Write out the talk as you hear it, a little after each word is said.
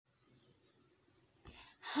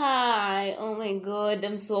Hi, oh my god,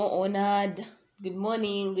 I'm so honored. Good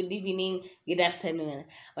morning, good evening, good afternoon.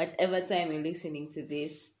 Whatever time you're listening to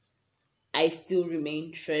this, I still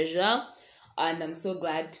remain treasure. And I'm so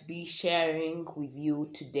glad to be sharing with you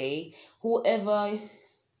today. Whoever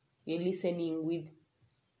you're listening with,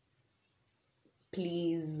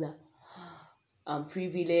 please, I'm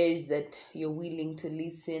privileged that you're willing to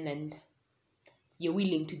listen and you're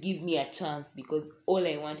willing to give me a chance because all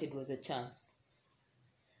I wanted was a chance.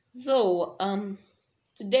 So,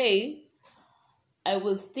 today I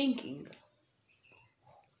was thinking,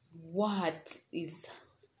 what is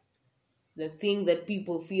the thing that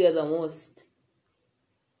people fear the most?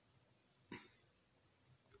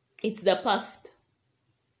 It's the past.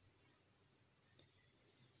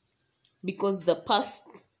 Because the past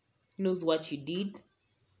knows what you did,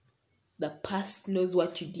 the past knows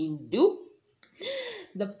what you didn't do.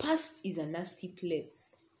 The past is a nasty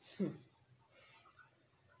place.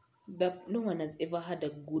 No one has ever had a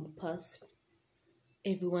good past.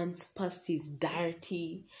 Everyone's past is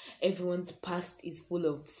dirty. Everyone's past is full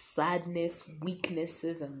of sadness,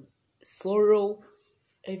 weaknesses, and sorrow.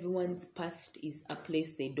 Everyone's past is a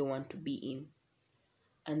place they don't want to be in.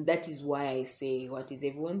 And that is why I say, what is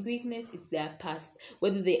everyone's weakness? It's their past,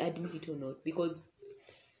 whether they admit it or not. Because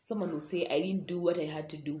someone will say, I didn't do what I had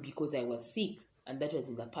to do because I was sick, and that was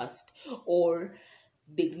in the past. Or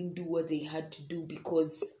they didn't do what they had to do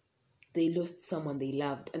because they lost someone they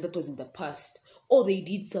loved, and that was in the past. Or they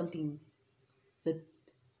did something that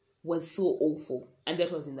was so awful, and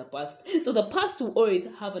that was in the past. So the past will always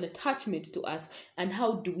have an attachment to us. And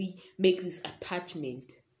how do we make this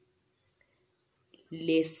attachment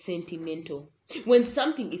less sentimental? When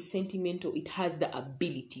something is sentimental, it has the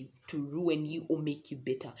ability to ruin you or make you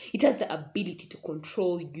better. It has the ability to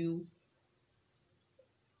control you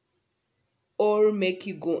or make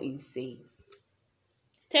you go insane.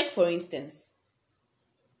 Take, for instance,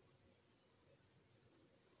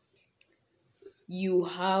 you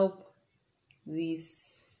have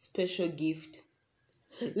this special gift.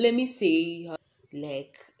 Let me say,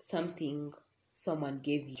 like something someone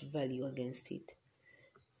gave you value against it,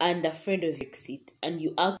 and a friend of yours it, and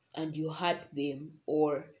you act and you hurt them,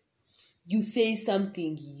 or you say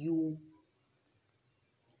something you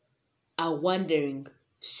are wondering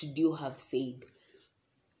should you have said.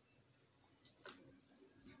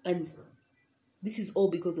 And this is all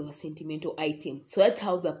because of a sentimental item. So that's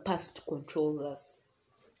how the past controls us.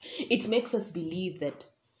 It makes us believe that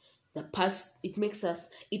the past, it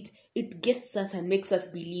gets us and makes us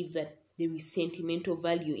believe that there is sentimental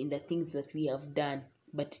value in the things that we have done.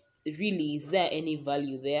 But really, is there any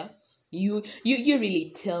value there? You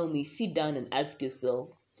really tell me, sit down and ask yourself.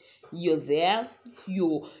 You're there,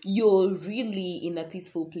 you're really in a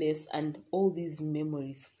peaceful place, and all these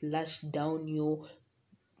memories flash down your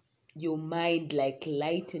mind like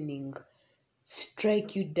lightning,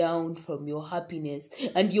 strike you down from your happiness,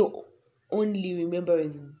 and you're only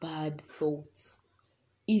remembering bad thoughts.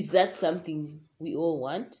 Is that something we all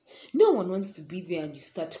want? No one wants to be there and you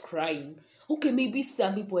start crying. Okay, maybe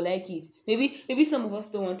some people like it. Maybe some of us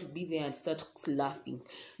don't want to be there and start laughing.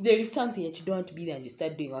 There is something that you don't want to be there and you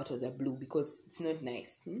start doing out of the blue because it's not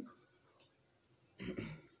nice.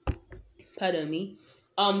 Pardon me.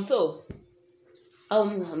 So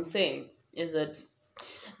I'm saying is that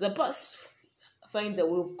the past finds a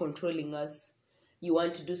way of controlling us. You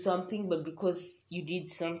want to do something, but because you did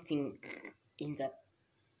something in the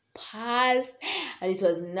past and it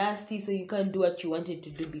was nasty, so you can't do what you wanted to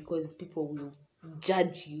do because people will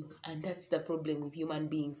judge you. And that's the problem with human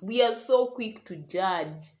beings. We are so quick to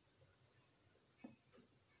judge,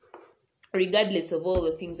 regardless of all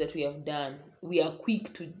the things that we have done. We are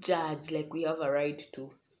quick to judge like we have a right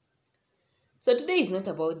to. So today is not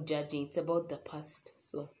about judging, it's about the past.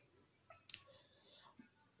 So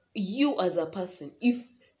you as a person, if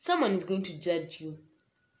someone is going to judge you,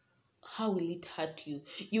 how will it hurt you?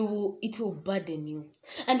 It will burden you.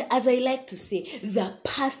 And as I like to say, the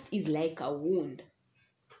past is like a wound.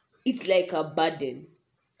 It's like a burden.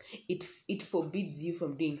 It forbids you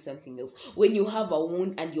from doing something else. When you have a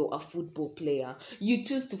wound and you're a football player, you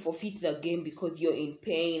choose to forfeit the game because you're in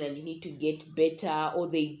pain and you need to get better, or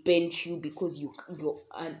they bench you because you're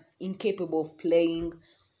incapable of playing.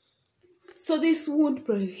 So this wound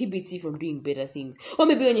prohibits you from doing better things. Or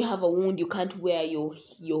maybe when you have a wound, you can't wear your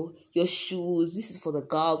shoes. This is for the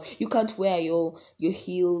girls. You can't wear your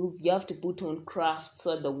heels. You have to put on crafts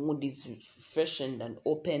so the wound is freshened and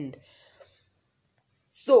opened.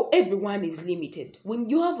 So everyone is limited. When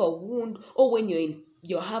you have a wound, or when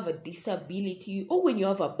you have a disability, or when you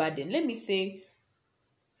have a burden. Let me say,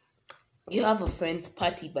 you have a friend's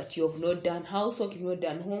party, but you have not done housework, you've not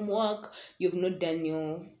done homework, you've not done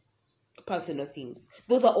your personal things.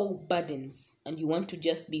 Those are all burdens, and you want to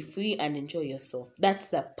just be free and enjoy yourself. That's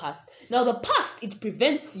the past. Now, the past, it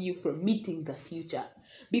prevents you from meeting the future,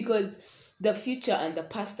 because the future and the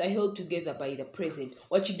past are held together by the present.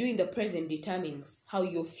 What you do in the present determines how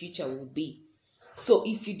your future will be. So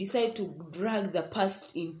if you decide to drag the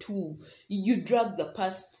past you drag the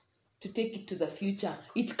past to take it to the future,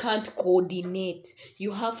 it can't coordinate.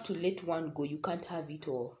 You have to let one go. You can't have it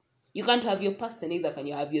all. You can't have your past, and neither can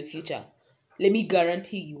you have your future. Let me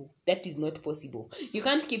guarantee you that is not possible. You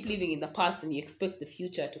can't keep living in the past and you expect the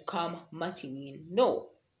future to come marching in. No.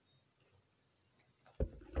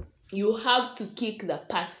 You have to kick the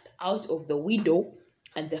past out of the window,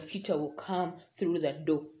 and the future will come through the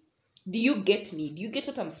door. Do you get me? Do you get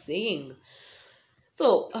what I'm saying?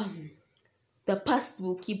 So, the past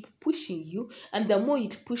will keep pushing you, and the more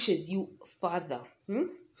it pushes you further,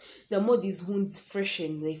 the more these wounds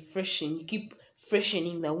freshen. You keep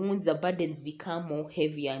freshening the wounds, the burdens become more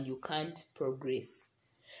heavy, and you can't progress.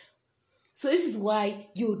 So this is why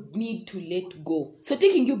you need to let go. So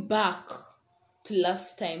taking you back to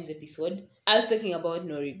last time's episode, I was talking about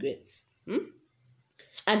no regrets.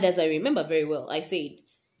 And as I remember very well, I said,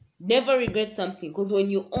 never regret something, because when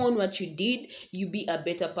you own what you did, you be a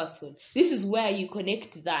better person. This is where you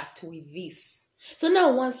connect that with this. So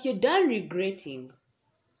now once you're done regretting,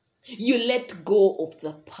 you let go of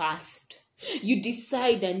the past. You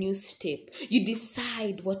decide a new step. You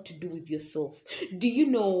decide what to do with yourself. Do you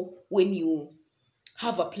know when you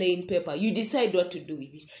have a plain paper, you decide what to do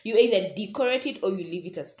with it? You either decorate it or you leave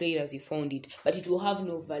it as plain as you found it, but it will have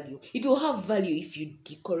no value. It will have value if you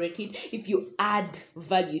decorate it, if you add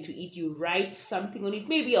value to it. You write something on it,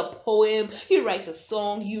 maybe a poem, you write a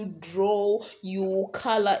song, you draw, you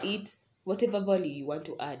color it. Whatever value you want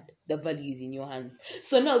to add, the value is in your hands.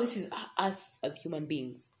 So now this is us as human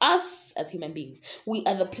beings. Us as human beings. We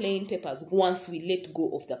are the plain papers. Once we let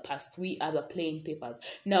go of the past, we are the plain papers.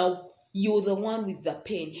 Now, you're the one with the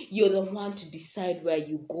pen. You're the one to decide where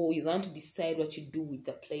you go. You're the one to decide what you do with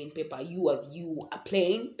the plain paper. You are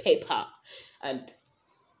plain paper. And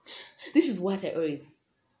this is what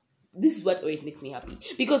always makes me happy,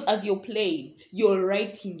 because as you're playing, you're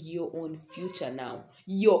writing your own future now.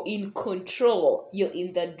 You're in control. You're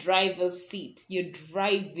in the driver's seat. You're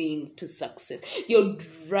driving to success. You're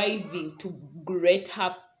driving to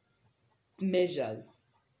greater measures.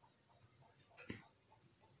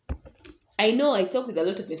 I know I talk with a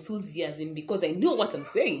lot of enthusiasm because I know what I'm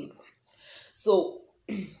saying. So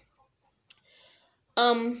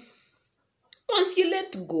once you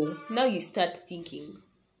let go, now you start thinking,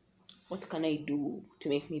 what can I do to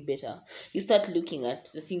make me better? You start looking at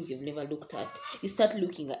the things you've never looked at. You start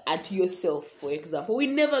looking at yourself, for example. We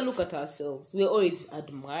never look at ourselves. We're always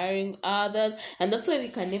admiring others. And that's why we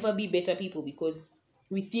can never be better people, because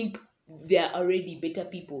we think they are already better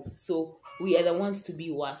people. So we are the ones to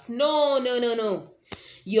be worse. No.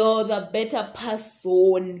 You're the better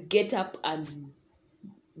person. Get up and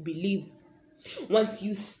believe. Once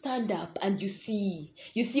you stand up and you see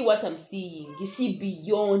what I'm seeing, you see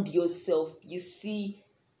beyond yourself, you see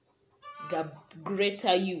the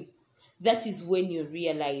greater you, that is when you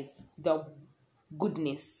realize the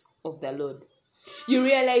goodness of the Lord. You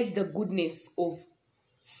realize the goodness of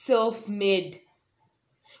self-made.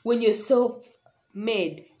 When you're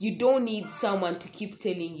self-made, you don't need someone to keep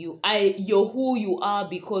telling you, you're who you are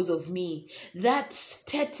because of me. That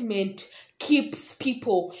statement keeps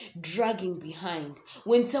people dragging behind.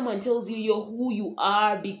 When someone tells you you're who you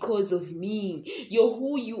are because of me, you're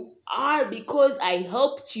who you are because I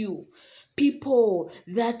helped you,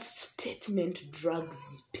 that statement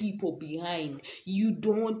drags people behind. You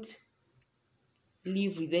don't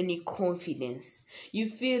live with any confidence. You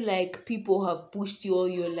feel like people have pushed you all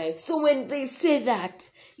your life. So when they say that,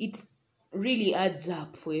 it really adds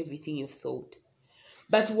up for everything you've thought.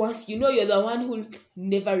 But once you know you're the one who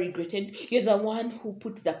never regretted, you're the one who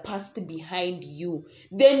put the past behind you,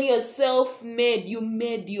 then you're self-made. You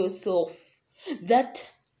made yourself.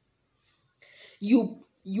 That you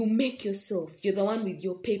make yourself. You're the one with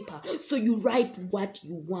your paper. So you write what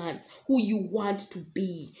you want, who you want to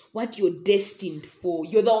be, what you're destined for.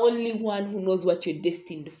 You're the only one who knows what you're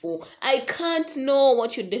destined for. I can't know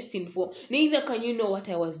what you're destined for. Neither can you know what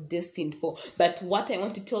I was destined for. But what I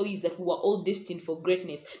want to tell you is that we are all destined for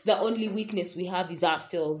greatness. The only weakness we have is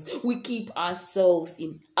ourselves. We keep ourselves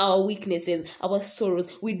in our weaknesses, our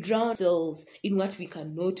sorrows. We drown ourselves in what we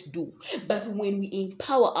cannot do. But when we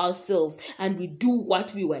empower ourselves and we do what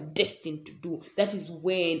what we were destined to do, that is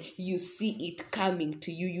when you see it coming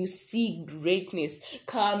to you. You see greatness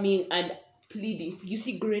coming and pleading. You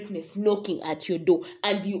see greatness knocking at your door,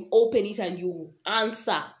 and you open it and you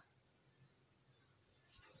answer.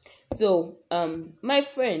 So, my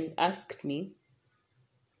friend asked me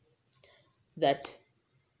that,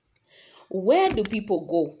 where do people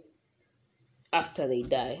go after they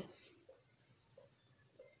die?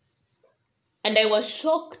 And I was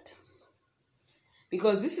shocked,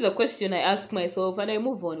 because this is a question I ask myself and I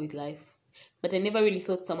move on with life. But I never really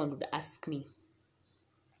thought someone would ask me.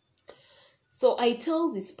 So I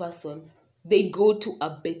tell this person, they go to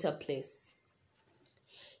a better place.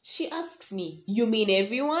 She asks me, you mean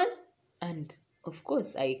everyone? And of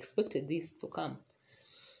course, I expected this to come.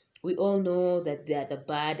 We all know that they are the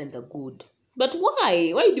bad and the good. But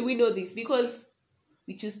why? Why do we know this? Because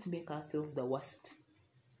we choose to make ourselves the worst.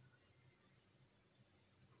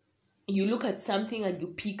 You look at something and you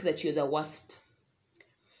pick that you're the worst.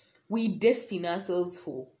 We destine ourselves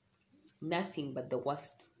for nothing but the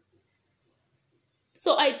worst.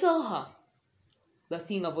 So I tell her the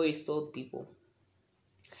thing I've always told people.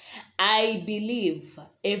 I believe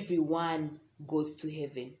everyone goes to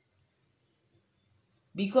heaven,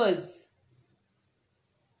 because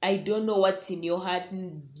I don't know what's in your heart,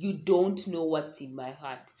 and you don't know what's in my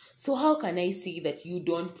heart. So how can I say that you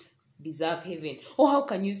don't deserve heaven? Or how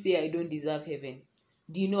can you say I don't deserve heaven?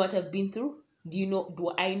 Do you know what I've been through? Do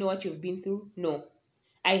I know what you've been through? No.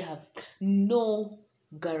 I have no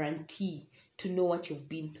guarantee to know what you've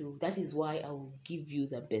been through. That is why I will give you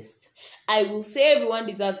the best. I will say everyone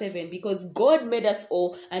deserves heaven, because God made us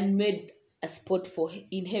all and made a spot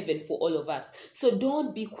in heaven for all of us. So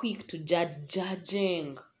don't be quick to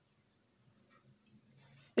judging.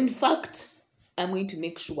 In fact, I'm going to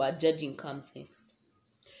make sure judging comes next.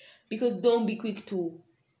 Because don't be quick to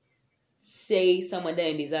say someone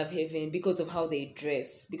doesn't deserve heaven because of how they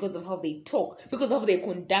dress, because of how they talk, because of how they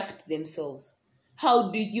conduct themselves.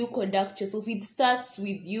 How do you conduct yourself? It starts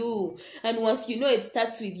with you. And once you know it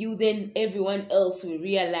starts with you, then everyone else will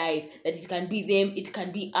realize that it can be them, it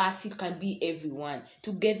can be us, it can be everyone.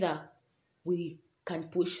 Together, we can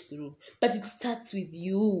push through. But it starts with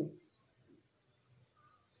you.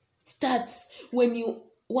 It starts when you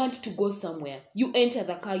want to go somewhere. You enter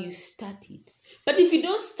the car, you start it. But if you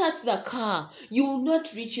don't start the car, you will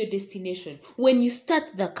not reach your destination. When you start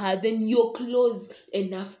the car, then you're close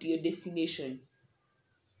enough to your destination.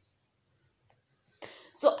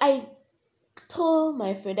 So I told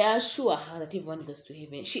my friend, I assure her that everyone goes to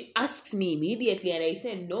heaven. She asks me immediately, and I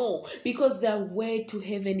said no, because the way to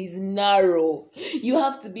heaven is narrow. You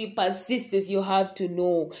have to be persistent. You have to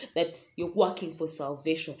know that you're working for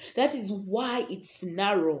salvation. That is why it's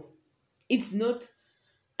narrow. It's not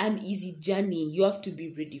an easy journey. You have to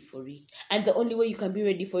be ready for it. And the only way you can be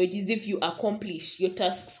ready for it is if you accomplish your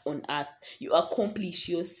tasks on earth. You accomplish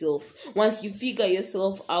yourself. Once you figure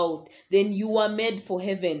yourself out, then you are made for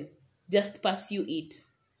heaven. Just pursue it.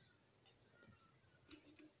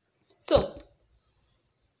 So,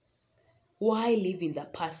 why live in the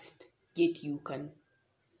past yet you can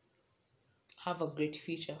have a great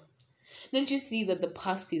future? Don't you see that the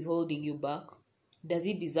past is holding you back? Does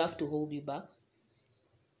it deserve to hold you back?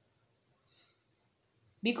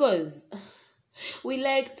 Because we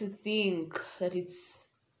like to think that it's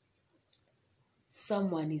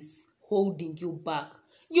someone is holding you back.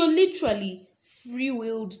 You're literally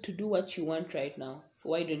free-willed to do what you want right now. So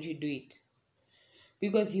why don't you do it?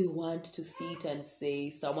 Because you want to sit and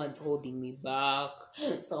say, someone's holding me back.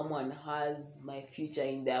 Someone has my future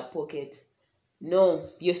in their pocket. No,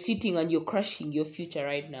 you're sitting and you're crushing your future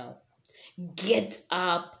right now. Get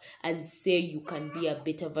up and say you can be a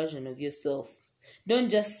better version of yourself. Don't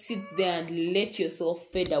just sit there and let yourself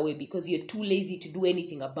fade away because you're too lazy to do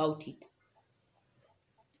anything about it.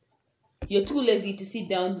 You're too lazy to sit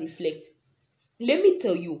down, reflect. Let me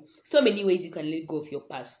tell you, so many ways you can let go of your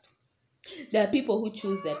past. There are people who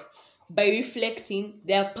choose that by reflecting,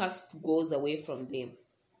 their past goes away from them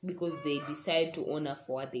because they decide to honor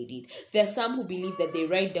for what they did. There are some who believe that they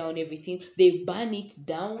write down everything, they burn it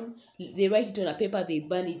down, they write it on a paper, they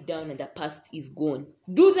burn it down, and the past is gone.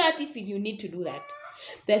 Do that if you need to do that.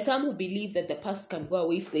 There are some who believe that the past can go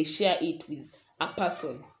away if they share it with a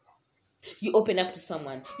person. You open up to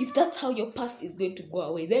someone. If that's how your past is going to go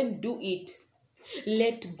away, then do it.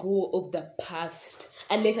 Let go of the past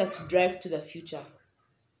and let us drive to the future.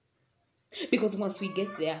 Because once we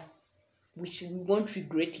get there, we won't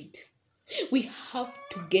regret it. We have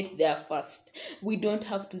to get there first. We don't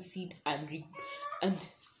have to sit and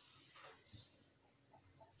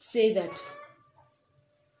say that.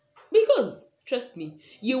 Because, trust me,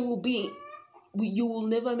 you will be you will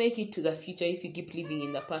never make it to the future if you keep living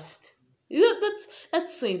in the past.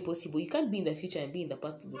 That's so impossible. You can't be in the future and be in the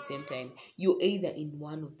past at the same time. You're either in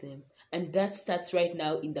one of them, and that starts right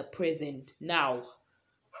now in the present. Now,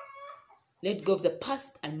 let go of the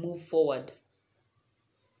past and move forward.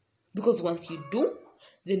 Because once you do,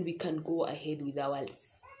 then we can go ahead with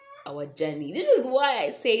our journey. This is why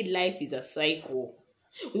I said life is a cycle.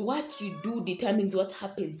 What you do determines what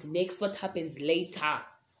happens next, what happens later.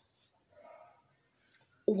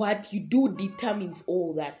 What you do determines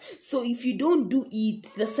all that. So if you don't do it,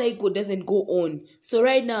 the cycle doesn't go on. So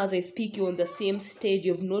right now, as I speak, you're on the same stage.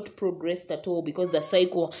 You've not progressed at all because the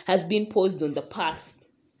cycle has been paused on the past.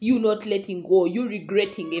 You not letting go, you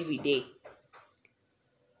regretting every day.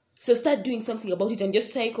 So start doing something about it and your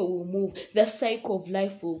cycle will move. The cycle of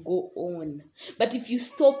life will go on. But if you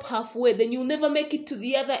stop halfway, then you'll never make it to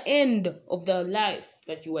the other end of the life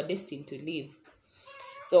that you were destined to live.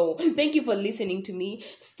 So thank you for listening to me.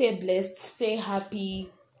 Stay blessed, stay happy,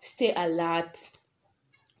 stay alert.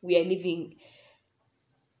 We are living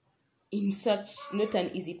in such not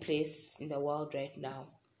an easy place in the world right now.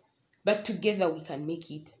 But together we can make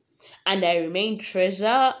it. And I remain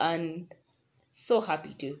Treasure, and so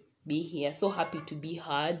happy to be here, so happy to be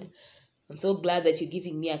heard. I'm so glad that you're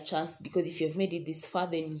giving me a chance, because if you've made it this far,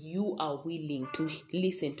 then you are willing to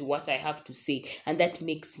listen to what I have to say. And that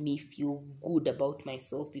makes me feel good about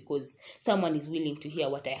myself, because someone is willing to hear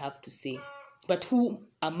what I have to say. But who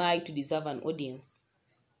am I to deserve an audience?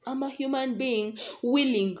 I'm a human being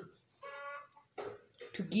willing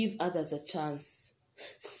to give others a chance.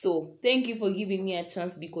 So thank you for giving me a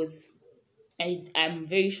chance, because I'm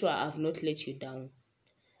very sure I've not let you down.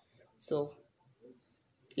 So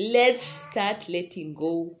let's start letting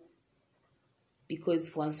go,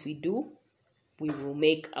 because once we do, we will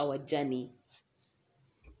make our journey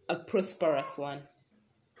a prosperous one.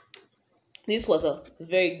 This was a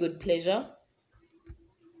very good pleasure.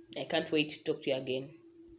 I can't wait to talk to you again.